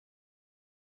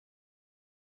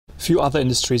Few other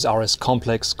industries are as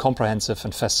complex, comprehensive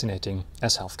and fascinating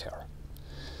as healthcare.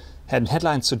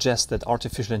 Headlines suggest that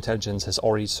artificial intelligence has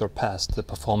already surpassed the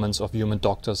performance of human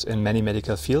doctors in many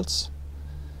medical fields,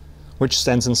 which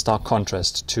stands in stark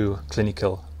contrast to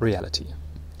clinical reality.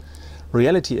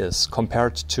 Reality is,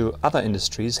 compared to other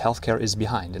industries, healthcare is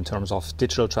behind in terms of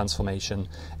digital transformation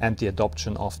and the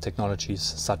adoption of technologies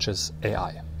such as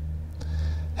AI.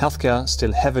 Healthcare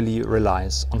still heavily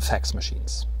relies on fax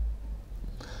machines.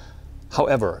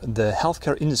 However, the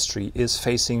healthcare industry is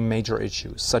facing major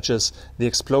issues such as the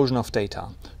explosion of data,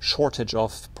 shortage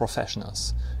of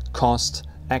professionals, cost,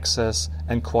 access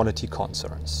and quality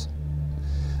concerns.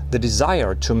 The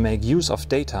desire to make use of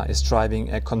data is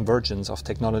driving a convergence of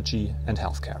technology and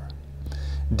healthcare.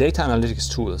 Data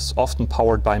analytics tools, often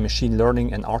powered by machine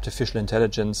learning and artificial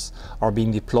intelligence, are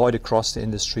being deployed across the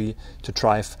industry to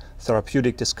drive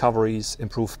therapeutic discoveries,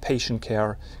 improve patient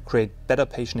care, create better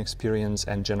patient experience,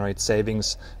 and generate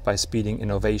savings by speeding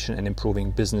innovation and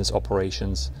improving business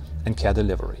operations and care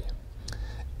delivery.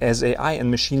 As AI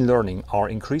and machine learning are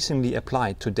increasingly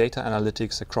applied to data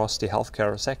analytics across the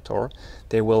healthcare sector,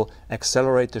 they will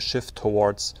accelerate the shift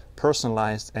towards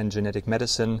personalized and genetic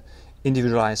medicine,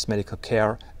 individualized medical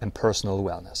care, and personal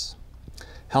wellness.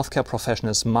 Healthcare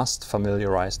professionals must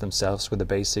familiarize themselves with the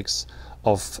basics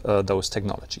of those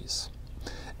technologies.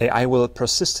 AI will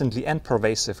persistently and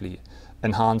pervasively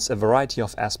enhance a variety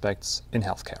of aspects in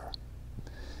healthcare.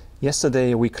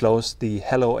 Yesterday, we closed the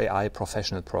HelloAI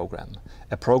Professional Program,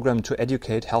 a program to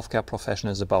educate healthcare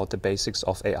professionals about the basics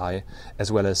of AI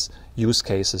as well as use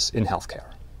cases in healthcare.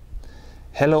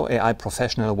 HelloAI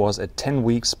Professional was a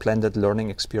 10-week splendid learning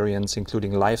experience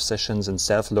including live sessions and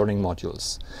self-learning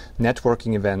modules,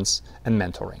 networking events and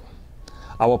mentoring.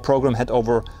 Our program had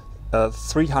over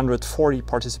 340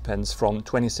 participants from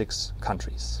 26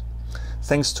 countries.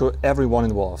 Thanks to everyone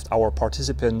involved, our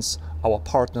participants, our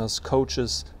partners,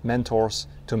 coaches, mentors,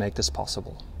 to make this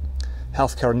possible.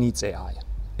 Healthcare needs AI.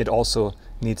 It also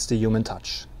needs the human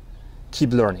touch.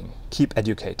 Keep learning, keep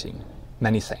educating.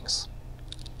 Many thanks.